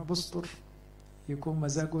برضو يا رب استر يكون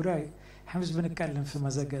مزاجه رايق. احنا مش بنتكلم في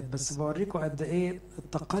مزاجات، بس بوريكم قد ايه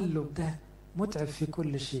التقلب ده متعب في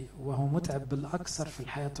كل شيء، وهو متعب بالأكثر في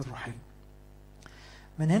الحياة الروحية.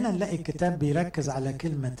 من هنا نلاقي الكتاب بيركز على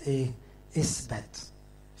كلمة ايه، اثبت.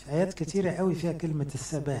 في آيات كتيرة قوي فيها كلمة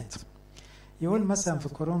الثبات. يقول مثلا في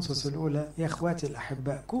كورنثوس الأولى، يا اخواتي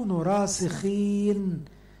الأحباء كونوا راسخين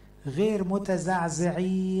غير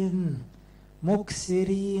متزعزعين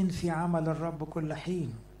مكثرين في عمل الرب كل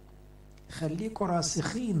حين. خليكوا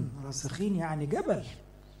راسخين. راسخين يعني جبل،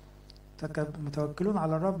 متوكلون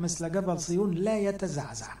على الرب مثل جبل صيون لا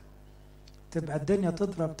يتزعزع. تبقى الدنيا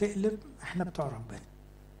تضرب تقلب، احنا بتوع ربنا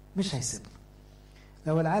مش هيسيبنا.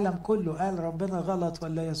 لو العالم كله قال ربنا غلط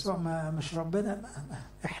ولا يسوع ما مش ربنا،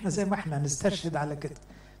 احنا زي ما احنا نستشهد على كده،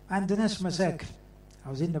 ما عندناش مشاكل.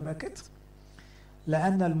 عاوزين نبقى كده،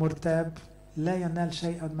 لأن المرتاب لا ينال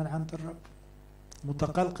شيئا من عند الرب.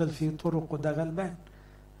 متقلقل في طرقه ده غلبان،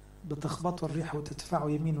 بتخبطوا الريح وتدفعوا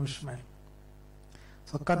يمين وشمال.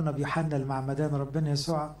 فكرنا بيوحنا المعمدان، ربنا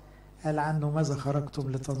يسوع قال عنه ماذا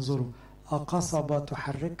خرجتم لتنظروا، أقصبة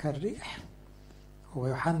تحركها الريح؟ هو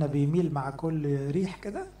يوحنا بيميل مع كل ريح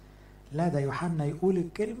كده؟ لا، ده يوحنا يقول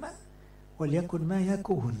الكلمة وليكن ما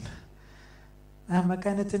يكون مهما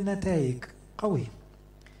كانت النتائج. قوي.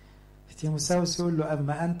 تيموثاوس يقول له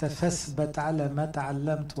أما أنت فاثبت على ما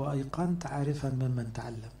تعلمت وأيقنت عارفا ممن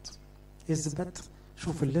تعلمت. اثبت،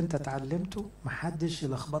 شوف اللي انت تعلمته، محدش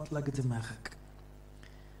يلخبط لك دماغك،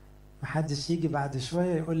 محدش يجي بعد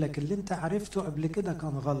شوية يقول لك اللي انت عرفته قبل كده كان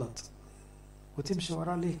غلط وتمشي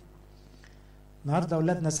وراه. ليه؟ النهاردة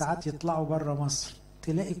أولادنا ساعات يطلعوا برا مصر،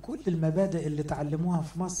 تلاقي كل المبادئ اللي تعلموها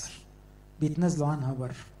في مصر بيتنازلوا عنها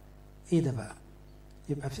برا. ايه ده بقى؟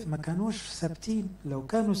 يبقى ما كانوش ثابتين. لو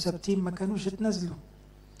كانوا ثابتين ما كانوش اتنازلوا.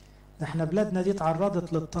 ده احنا بلادنا دي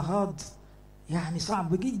تعرضت لاضطهاد يعني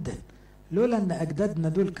صعب جدا. لولا ان اجدادنا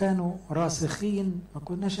دول كانوا راسخين ما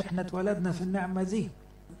كناش احنا اتولدنا في النعمة دي.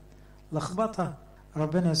 لخبطة.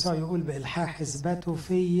 ربنا يسوع يقول بإلحاح اثبتوا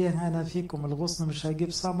في أنا فيكم. الغصن مش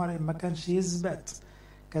هيجيب ثمر إن ما كانش يثبت،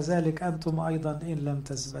 كذلك أنتم أيضا إن لم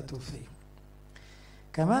تثبتوا فيه.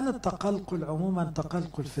 كمان التقلقل عموما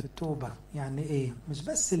تقلقل في التوبة. يعني إيه؟ مش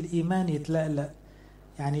بس الإيمان يتلألأ،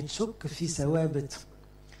 يعني تشك في ثوابت.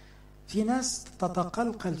 في ناس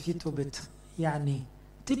تتقلقل في توبتها، يعني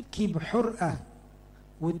تبكي بحرقة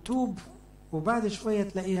وتتوب، وبعد شوية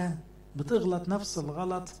تلاقيها بتغلط نفس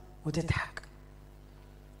الغلط وتضحك.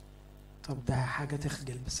 طب ده حاجة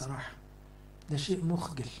تخجل بصراحة، ده شيء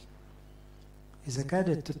مخجل. إذا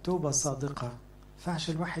كانت التوبة صادقة فعش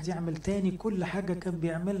الواحد يعمل تاني كل حاجة كان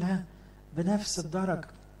بيعملها بنفس الدرجة.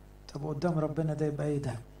 طب قدام ربنا ده يبقى ايه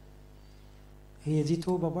ده؟ هي دي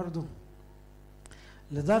توبة برضو؟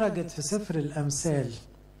 لدرجة في سفر الأمثال،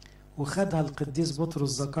 وخدها القديس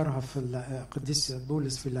بطرس ذكرها في القديس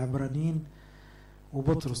بولس في العبرانيين،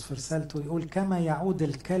 وبطرس في رسالته يقول كما يعود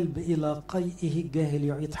الكلب إلى قيئه الجاهل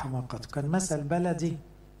يعيد حماقته. كان مثل بلدي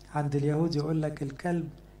عند اليهود يقول لك الكلب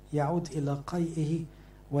يعود إلى قيئه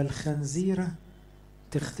والخنزيرة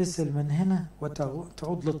تغتسل من هنا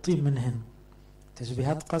وتعود للطين من هنا.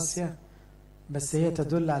 تشبيهات قاسية بس هي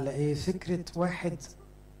تدل على ايه؟ فكرة واحد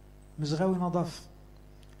مش غاوي نظافة.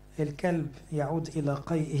 الكلب يعود إلى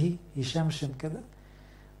قيئه يشمشم كده،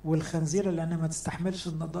 والخنزيرة لأنها ما تستحملش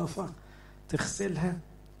النظافة تغسلها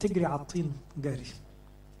تجري على الطين جري.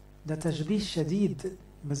 ده تشبيه شديد،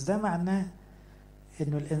 بس ده معناه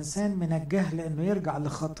إنه الإنسان من الجهل إنه يرجع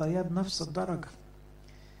لخطاياه بنفس الدرجة.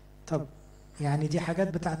 طب يعني دي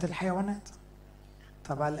حاجات بتاعت الحيوانات.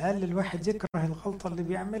 طب على الأقل الواحد يكره الغلطة اللي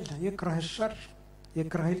بيعملها، يكره الشر،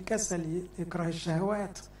 يكره الكسل، يكره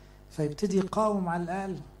الشهوات، فيبتدي يقاوم على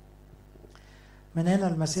الأقل. من هنا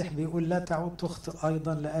المسيح بيقول لا تعود تخطئ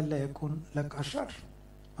أيضا لئلا يكون لك أشر.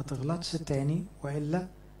 ما تغلطش تاني، وإلا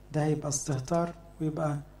ده هيبقى استهتار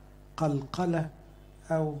ويبقى قلقلة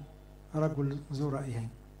أو رجل ذو رأيين.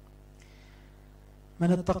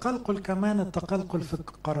 من التقلقل كمان التقلقل في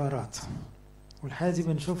القرارات، والحاجة دي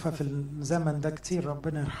بنشوفها في الزمن ده كتير،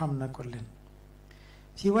 ربنا يرحمنا كلنا.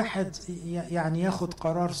 في واحد يعني ياخد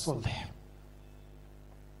قرار صلح.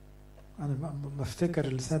 أنا بفتكر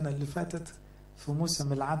السنة اللي فاتت في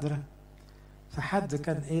موسم العذراء، فحد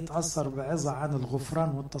كان اتأثر بعظة عن الغفران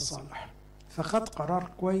والتصالح، فخد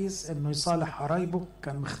قرار كويس انه يصالح قرايبه،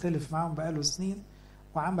 كان مختلف معهم بقاله سنين،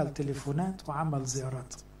 وعمل تليفونات وعمل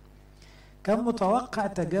زيارات. كان متوقع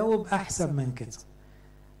تجاوب احسن من كده.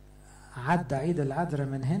 عدى عيد العذراء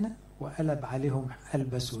من هنا وقلب عليهم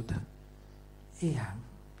قلبة سودة. ايه يا عم،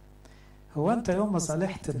 هو انت يوم ما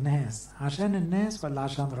صالحت الناس عشان الناس ولا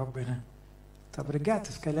عشان ربنا؟ طب رجعت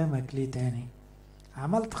في كلامك ليه تاني؟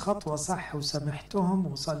 عملت خطوة صح وسامحتهم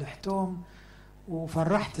وصالحتهم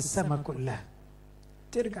وفرحت السما كلها،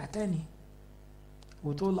 ترجع تاني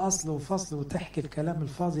وتقول أصل وفصل وتحكي الكلام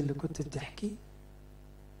الفاضي اللي كنت بتحكيه؟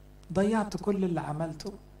 ضيعت كل اللي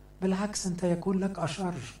عملته. بالعكس انت يكون لك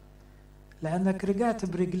أشر، لأنك رجعت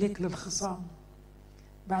برجليك للخصام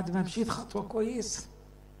بعد ما مشيت خطوة كويسة.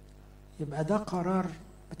 يبقى ده قرار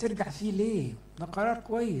بترجع فيه ليه؟ ده قرار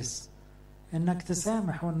كويس انك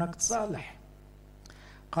تسامح وانك تصالح.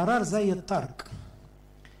 قرار زي الترك،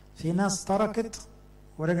 في ناس تركت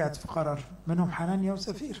ورجعت في قرار، منهم حنانيا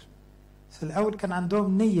وسفير. في الأول كان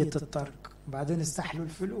عندهم نية الترك، وبعدين استحلوا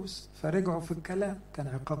الفلوس فرجعوا في الكلام، كان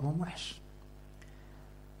عقابهم وحش.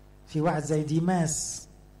 في واحد زي ديماس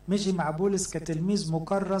مشي مع بولس كتلميذ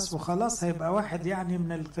مكرس وخلاص هيبقى واحد يعني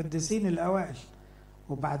من القديسين الأوائل،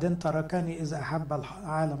 وبعدين تركني إذا أحب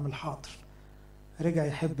العالم الحاضر، رجع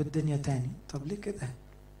يحب الدنيا تاني. طب ليه كده؟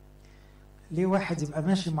 ليه واحد يبقى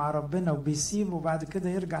ماشي مع ربنا وبيسيب وبعد كده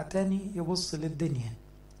يرجع تاني يبص للدنيا؟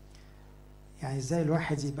 يعني ازاي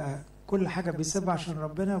الواحد يبقى كل حاجة بيسيبها عشان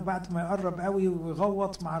ربنا، وبعد ما يقرب قوي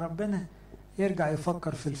ويغوط مع ربنا يرجع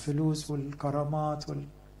يفكر في الفلوس والكرامات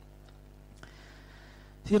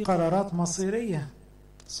في قرارات مصيرية.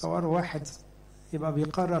 تصوروا واحد يبقى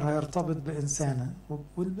بيقرر هيرتبط بإنسانة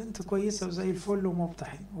والبنت كويسة وزي الفل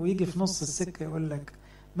ومبتحن، ويجي في نص السكة يقول لك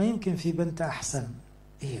ما يمكن في بنت أحسن.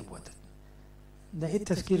 إيه يا ودد ده؟ إيه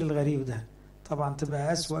التفكير الغريب ده؟ طبعا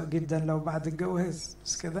تبقى أسوأ جدا لو بعد الجواز،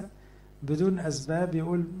 بس كده بدون أسباب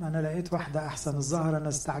يقول أنا لقيت واحدة أحسن، الظاهر أنا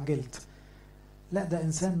استعجلت. لا، ده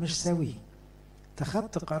إنسان مش سوي.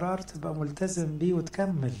 تخدت قرار تبقى ملتزم بيه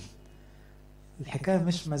وتكمل. الحكاية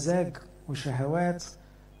مش مزاج وشهوات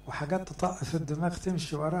وحاجات تطق في الدماغ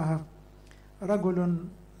تمشي وراها. رجل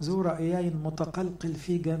ذو رأيين متقلقل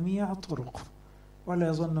في جميع طرقه، ولا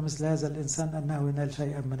يظن مثل هذا الإنسان أنه ينال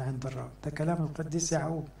شيئا من عند الرب. ده كلام القديس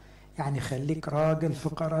يعقوب. يعني خليك راجل في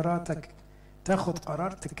قراراتك، تاخد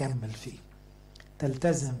قرار تكمل فيه،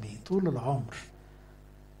 تلتزم بيه طول العمر.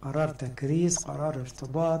 قرار تكريس، قرار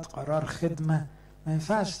ارتباط، قرار خدمة. ما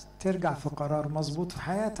ينفعش ترجع في قرار مظبوط في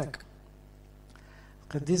حياتك.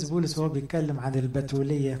 القديس بولس وهو بيتكلم عن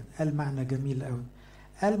البتولية قال معنى جميل قوي،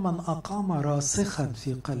 قال من أقام راسخا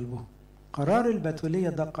في قلبه. قرار البتولية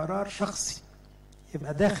ده قرار شخصي،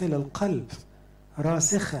 يبقى داخل القلب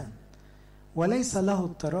راسخا وليس له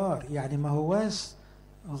اضطرار. يعني ما هواش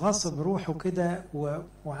غصب روحه كده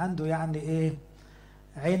وعنده يعني ايه،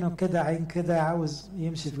 عينه كده عين كده، عاوز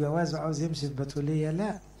يمشي في جواز وعاوز يمشي في بتولية.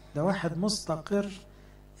 لا، ده واحد مستقر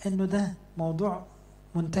انه ده موضوع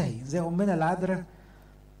منتهي. زي أمنا العذراء،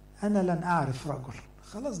 أنا لن أعرف رجل،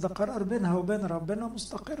 خلاص ده قرار بينها وبين ربنا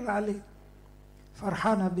مستقر عليه،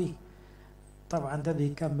 فرحانة بيه. طبعا ده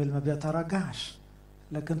بيكمل ما بيتراجعش.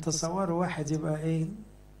 لكن تصوروا واحد يبقى ايه،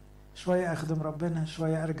 شوية أخدم ربنا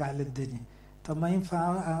شوية أرجع للدنيا. طب ما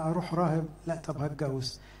ينفع أروح راهب؟ لا. طب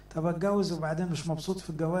هتجوز؟ طب هتجوز وبعدين مش مبسوط في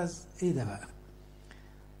الجواز؟ ايه ده بقى؟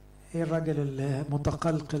 ايه الراجل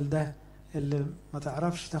المتقلقل ده اللي ما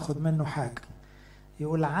تعرفش تاخد منه حاجة؟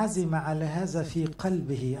 يقول عزم على هذا في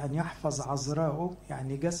قلبه أن يحفظ عذراءه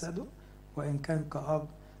يعني جسده، وإن كان كأب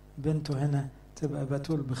بنته هنا تبقى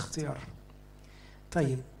بتول باختيار.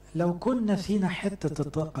 طيب لو كنا فينا حتة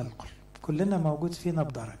التقلقل، كلنا موجود فينا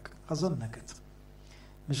بدرجة أظن كده،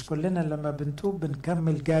 مش كلنا لما بنتوب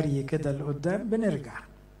بنكمل جري كده لقدام بنرجع،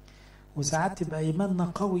 وساعات تبقى إيماننا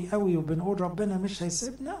قوي قوي وبنقول ربنا مش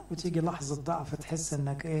هيسيبنا، وتيجي لحظة ضعف تحس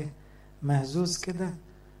إنك إيه مهزوز كده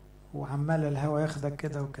وعمال الهوا ياخدك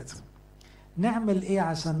كده وكده. نعمل إيه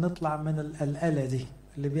عشان نطلع من القلقلة دي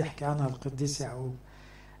اللي بيحكي عنها القديس يعقوب؟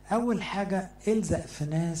 أول حاجة الزق في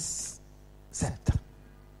ناس ثابتة.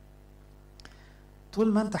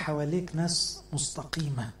 طول ما أنت حواليك ناس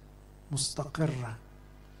مستقيمة مستقرة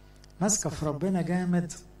ماسكة في ربنا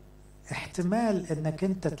جامد، احتمال انك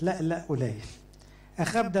انت تلقلق قليل.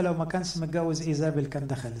 اخاب ده لو ما كانش متجوز ايزابل كان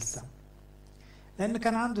دخل السما، لان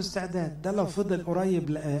كان عنده استعداد. ده لو فضل قريب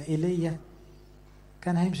لإيليا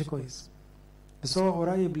كان هيمشي كويس، بس هو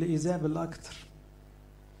قريب لإيزابل اكتر.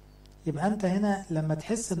 يبقى انت هنا لما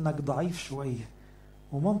تحس انك ضعيف شوية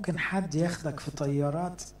وممكن حد ياخدك في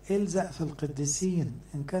طيارات، الزق في القديسين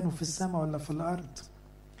ان كانوا في السماء ولا في الارض،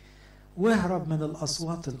 واهرب من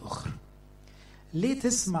الاصوات الاخرى. ليه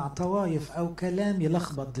تسمع طوايف او كلام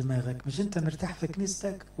يلخبط دماغك؟ مش انت مرتاح في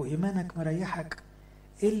كنيستك وايمانك مريحك؟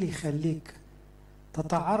 ايه اللي يخليك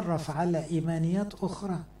تتعرف على ايمانيات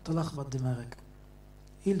اخرى تلخبط دماغك؟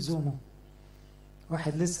 ايه لزومه؟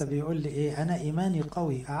 واحد لسه بيقول لي ايه انا ايماني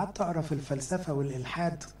قوي، قعدت اقرا في الفلسفه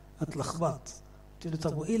والالحاد اتلخبطت. قلت له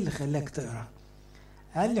طب وايه اللي خلاك تقرا؟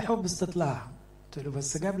 قال لي حب استطلاع. قلت له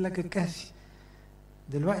بس جاب لك الكافي،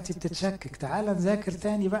 دلوقتي بتتشكك، تعال نذاكر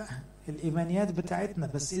تاني بقى الإيمانيات بتاعتنا.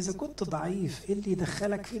 بس إذا كنت ضعيف إيه اللي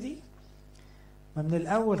يدخلك في دي؟ ما من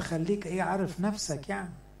الأول خليك إيه عارف نفسك. يعني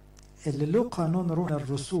اللي له قانون روحي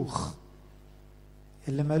الرسوخ،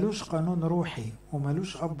 اللي ملوش قانون روحي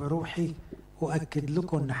وملوش أب روحي، أؤكد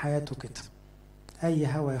لكم إن حياته كده أي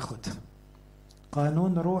هوا ياخدها.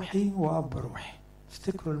 قانون روحي وأب روحي،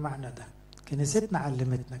 افتكروا المعنى ده. كنيستنا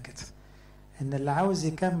علمتنا كده إن اللي عاوز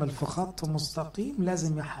يكمل في خط مستقيم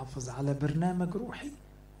لازم يحافظ على برنامج روحي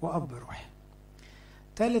وأب روحي.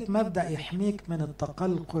 ثالث مبدأ يحميك من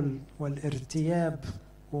التقلقل والارتياب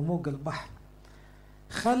وموج البحر،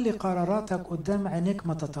 خلي قراراتك قدام عينيك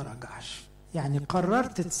ما تتراجعش. يعني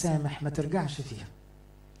قررت تسامح ما ترجعش فيها،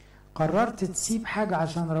 قررت تسيب حاجة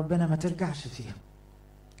عشان ربنا ما ترجعش فيها،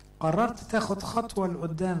 قررت تاخد خطوة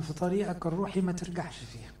لقدام في طريقك الروحي ما ترجعش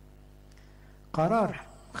فيها. قرار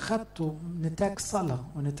خدته نتاج صلاة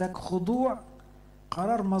ونتاج خضوع،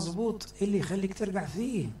 قرار مظبوط، ايه اللي يخليك ترجع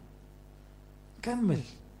فيه؟ كمل.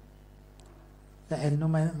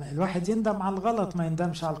 لانه الواحد يندم على الغلط، ما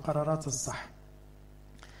يندمش على القرارات الصح.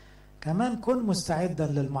 كمان كن مستعدا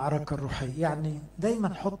للمعركة الروحية. يعني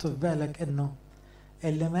دايما حط في بالك انه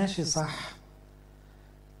اللي ماشي صح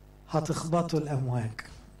هتخبطه الامواج،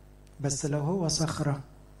 بس لو هو صخرة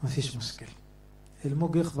مفيش مشكلة،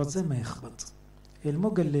 الموج يخبط زي ما يخبط،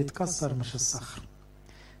 الموج اللي يتكسر مش الصخر.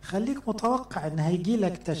 خليك متوقع ان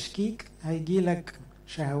هيجيلك تشكيك، هيجيلك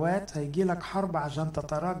شهوات، هيجيلك حرب عشان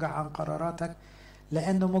تتراجع عن قراراتك،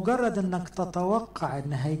 لانه مجرد انك تتوقع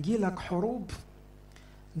ان هيجيلك حروب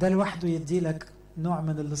ده لوحده يديلك نوع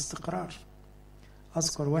من الاستقرار.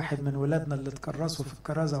 اذكر واحد من ولادنا اللي اتكرسوا في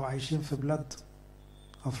الكرازة وعايشين في بلاد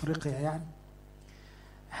افريقيا، يعني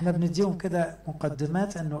احنا بنديهم كده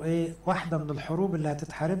مقدمات انه ايه واحدة من الحروب اللي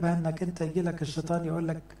هتتحاربها انك انت يجيلك الشيطان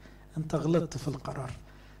يقولك انت غلطت في القرار،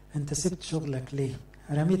 انت سبت شغلك ليه،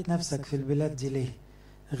 رميت نفسك في البلاد دي ليه،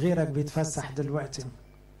 غيرك بيتفسح دلوقتي.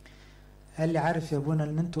 قال لي عارف يا ابونا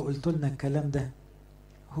ان انتوا قلتوا لنا الكلام ده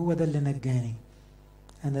هو ده اللي نجاني.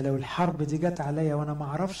 انا لو الحرب دي جت عليا وانا ما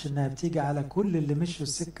اعرفش انها بتيجي على كل اللي مشوا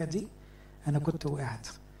السكة دي انا كنت وقعت.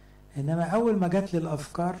 انما اول ما جات لي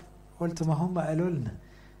الافكار قلت ما هم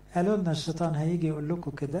قالوا لنا الشيطان هيجي يقول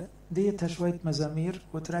لكم كده، ديتها شوية مزامير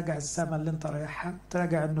وتراجع السما اللي انت رايحها،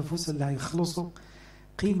 تراجع النفوس اللي هيخلصوا،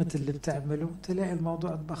 قيمة اللي بتعمله، تلاقي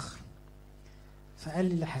الموضوع اتبخر. فقال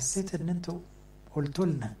لي اللي حسيت ان انتوا قلتوا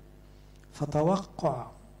لنا. فتوقع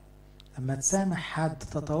لما تسامح حد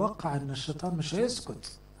تتوقع ان الشيطان مش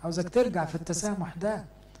هيسكت، عاوزك ترجع في التسامح ده،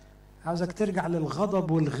 عاوزك ترجع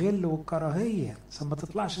للغضب والغل والكراهية عشان ما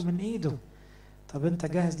تطلعش من ايده. طب انت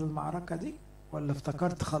جاهز للمعركة دي ولا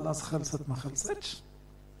افتكرت خلاص خلصت؟ ما خلصتش.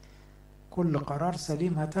 كل قرار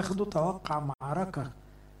سليم هتاخده توقع معركة،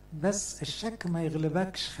 بس الشك ما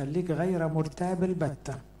يغلبكش، خليك غير مرتاب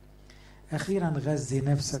البتة. اخيرا غذي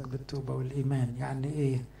نفسك بالتوبة والايمان. يعني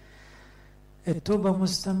ايه؟ التوبة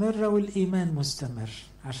مستمرة والايمان مستمر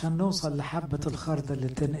عشان نوصل لحبة الخردل اللي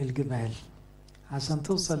تنقل جبال، عشان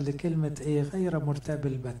توصل لكلمة ايه غير مرتاب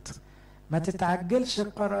البتة. ما تتعجلش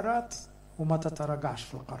القرارات وما تتراجعش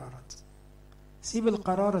في القرارات. سيب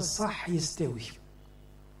القرار الصح يستوي،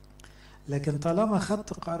 لكن طالما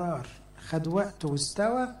خدت قرار خد وقت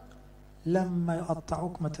واستوى، لما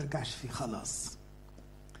يقطعوك ما ترجعش فيه خلاص.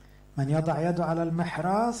 من يضع يده على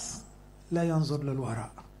المحراث لا ينظر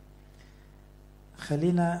للوراء.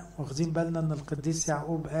 خلينا واخدين بالنا ان القديس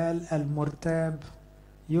يعقوب قال المرتاب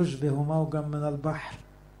يشبه موجا من البحر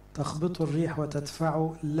تخبط الريح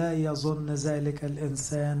وتدفعه، لا يظن ذلك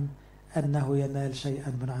الإنسان أنه ينال شيئا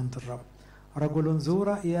من عند الرب. رجل ذو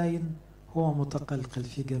رأيين هو متقلقل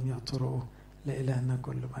في جميع طرقه. لإلهنا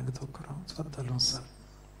كل مجد وكرم. تفضلوا نصلي.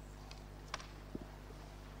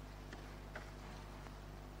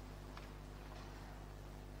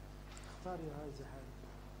 اختار يا عايز حاجة.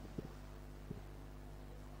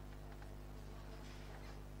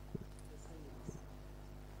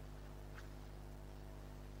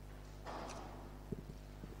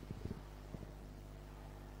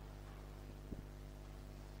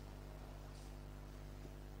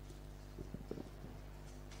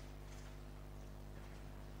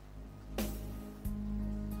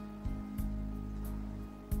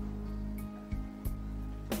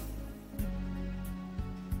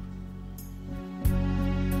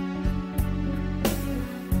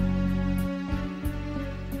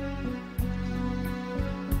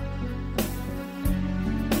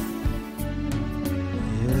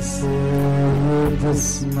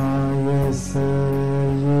 اسمع يا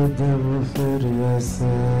سيد اغفر يا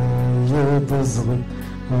سيد اصغر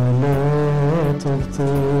ولا تبطئ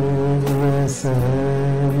يا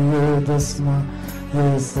سيد اسمع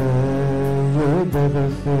يا سيد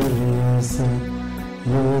اغفر يا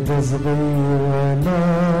سيد اصغر ولا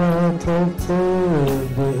تبطئ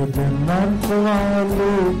بإيدنا نرفع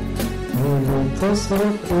عليك ولا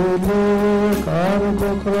تصرف إليك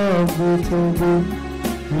أرجوك ربي تجيب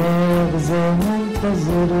لا يغزى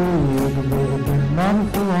منتظريك بإيدنا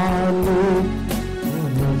نرفع عليك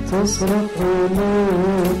ولا تصرف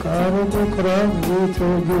إليك أرجوك ربي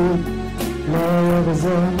تجيب لا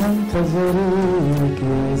يغزى منتظريك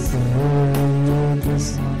يا سيد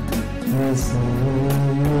اسمع يا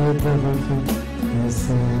سيد اغفر يا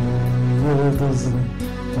سيد اصغر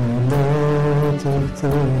ولا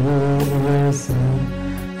تبطئ يا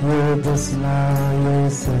سيد اسمع يا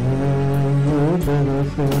سيد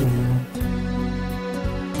اغفر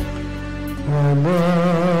ولا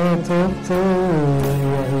تبطئ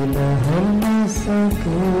يا إله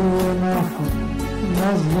المساكين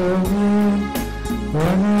مظلومين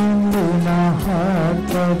ونملنا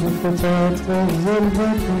حتى بفتات فوز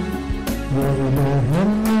البطن يا إله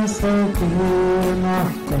المساكين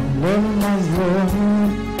احكم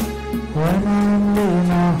للمظلومين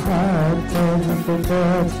ونملنا حتى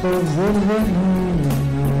بفتات فوز البنين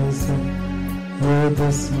يا سيد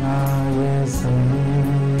اسمع يا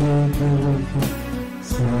سيد اغفر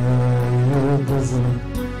سيد اصغر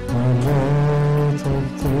ولا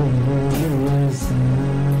تبطئ يا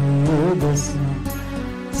سيد اسمع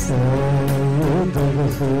سيد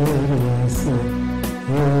اغفر يا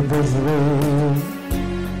سيد اصغر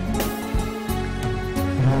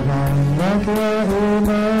ربعينك يا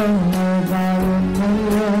إله ربعيني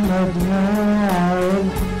يا مجموع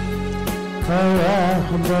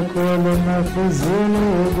وحدك ولنفذ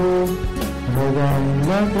الوجود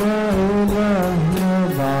ربعينك يا إله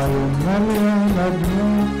ربعيني يا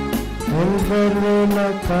مجموع البر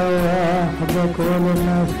لك وحدك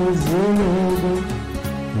ولنفذ الوجود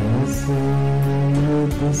يا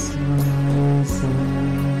سيد اسمع يا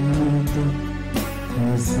سيد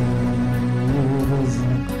يا سيد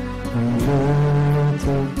اصغر ولا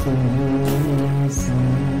تبطئ يا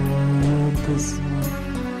سيد اسمع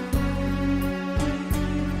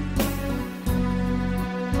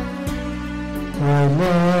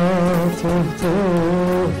ولا تبطئ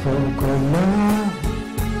فوق الله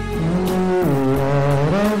يا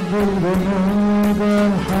رب الجنود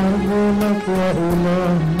الحرب لك يا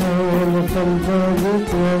إلهنا والقلب بك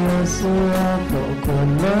يا يسوع فوق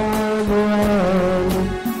الله العالي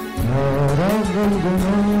يا رب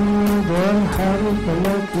الجنود والحرب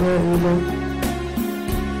لك يا إله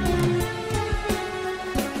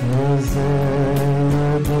يا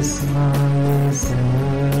سيد اسمع يا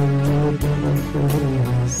سيد اغفر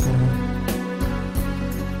يا سيد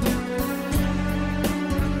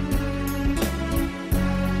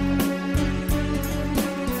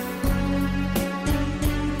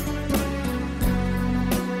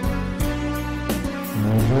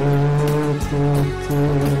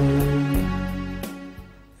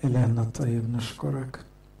إلهنا الطيب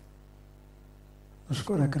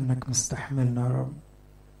نشكرك انك مستحملنا يا رب.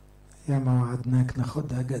 ياما وعدناك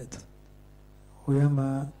ناخدها جد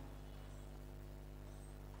وياما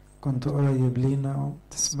كنت قريب لينا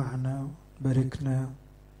وتسمعنا وباركنا،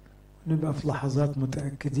 نبقى في لحظات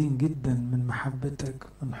متأكدين جدا من محبتك،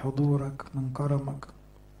 من حضورك، من كرمك.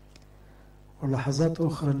 ولحظات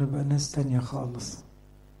أخرى نبقى ناس تانية خالص،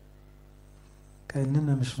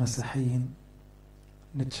 كأننا مش مسيحيين،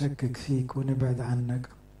 نتشكك فيك ونبعد عنك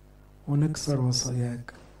ونكسر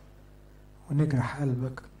وصاياك ونجرح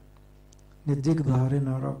قلبك، نديك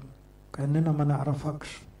ظهرنا يا رب كأننا ما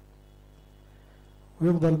نعرفكش.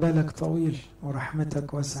 ويفضل بالك طويل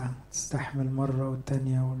ورحمتك واسعة، تستحمل مرة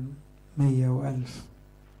والتانية والمية وألف.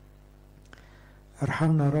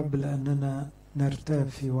 ارحمنا يا رب لأننا نرتاب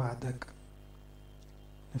في وعدك.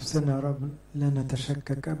 نفسنا يا رب لا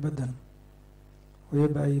نتشكك أبدا،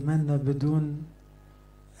 ويبقى إيماننا بدون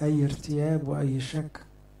أي ارتياب وأي شك،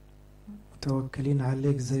 متوكلين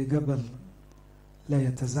عليك زي جبل لا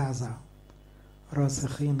يتزعزع،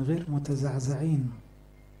 راسخين غير متزعزعين.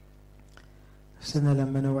 نفسنا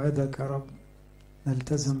لما نوعدك يا رب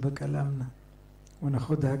نلتزم بكلامنا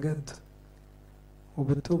وناخدها جد،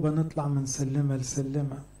 وبالتوبة نطلع من سلمة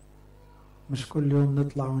لسلمة، مش كل يوم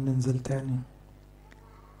نطلع وننزل تاني.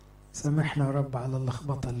 سامحنا يا رب على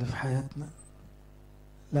اللخبطة اللي في حياتنا،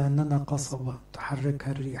 لأننا قصبة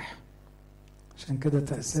تحركها الريح، عشان كده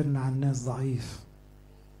تأثيرنا على الناس ضعيف.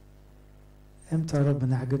 امتى يا رب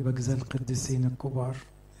نعجبك زي القديسين الكبار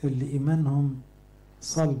اللي إيمانهم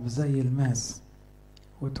صلب زي الماس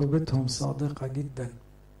وتوبتهم صادقة جدا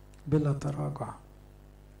بلا تراجع؟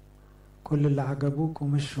 كل اللي عجبوك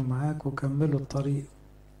ومشوا معاك وكملوا الطريق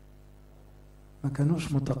ما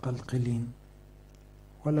كانوش متقلقلين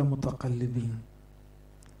ولا متقلبين،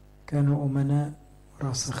 كانوا أمناء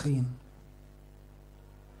راسخين.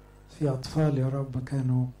 في أطفال يا رب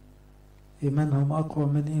كانوا إيمانهم أقوى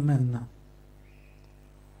من إيماننا،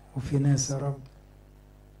 وفي ناس يا رب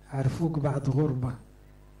عرفوك بعد غربة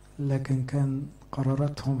لكن كان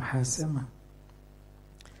قراراتهم حاسمة.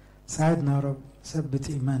 ساعدنا يا رب، ثبت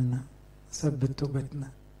إيماننا، ثبت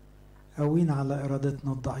توبتنا، قوينا على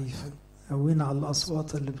إرادتنا الضعيفة، قوينا على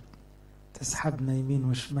الأصوات اللي تسحبنا يمين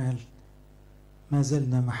وشمال. ما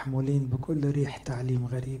زلنا محمولين بكل ريح تعليم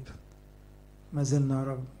غريب، ما زلنا يا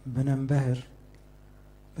رب بننبهر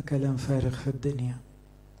بكلام فارغ في الدنيا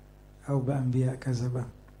أو بأنبياء كذبة.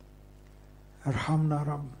 ارحمنا يا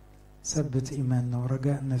رب، ثبت إيماننا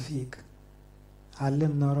ورجائنا فيك.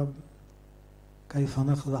 علمنا يا رب كيف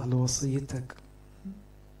نخضع لوصيتك،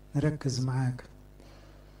 نركز معاك،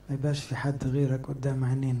 ما يبقاش في حد غيرك قدام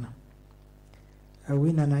عينينا.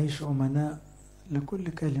 قوينا نعيش أمناء لكل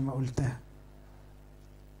كلمة قلتها.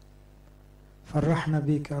 فرحنا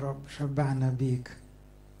بيك يا رب، شبعنا بيك،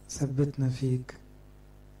 ثبتنا فيك.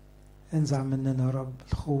 انزع مننا يا رب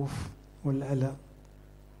الخوف والقلق،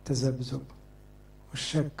 التذبذب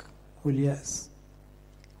والشك واليأس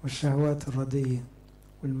والشهوات الردية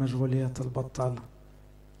والمشغوليات البطالة.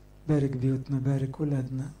 بارك بيوتنا، بارك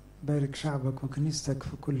ولادنا، بارك شعبك وكنيستك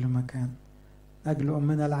في كل مكان. أجل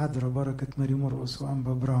أمنا العذراء بركة ماري مرقس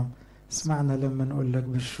وأنبا برام، اسمعنا لما نقول لك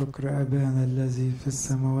بالشكر: أبانا الذي في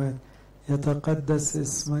السماوات يتقدس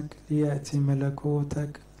اسمك، ليأتي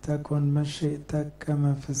ملكوتك، تكن مشيئتك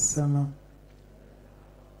كما في السماء.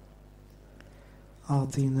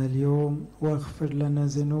 أعطينا اليوم واغفر لنا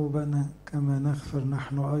ذنوبنا كما نغفر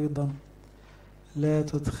نحن أيضا، لا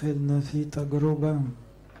تدخلنا في تجربة،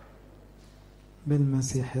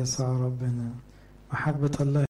 بالمسيح يسوع ربنا. محبة الله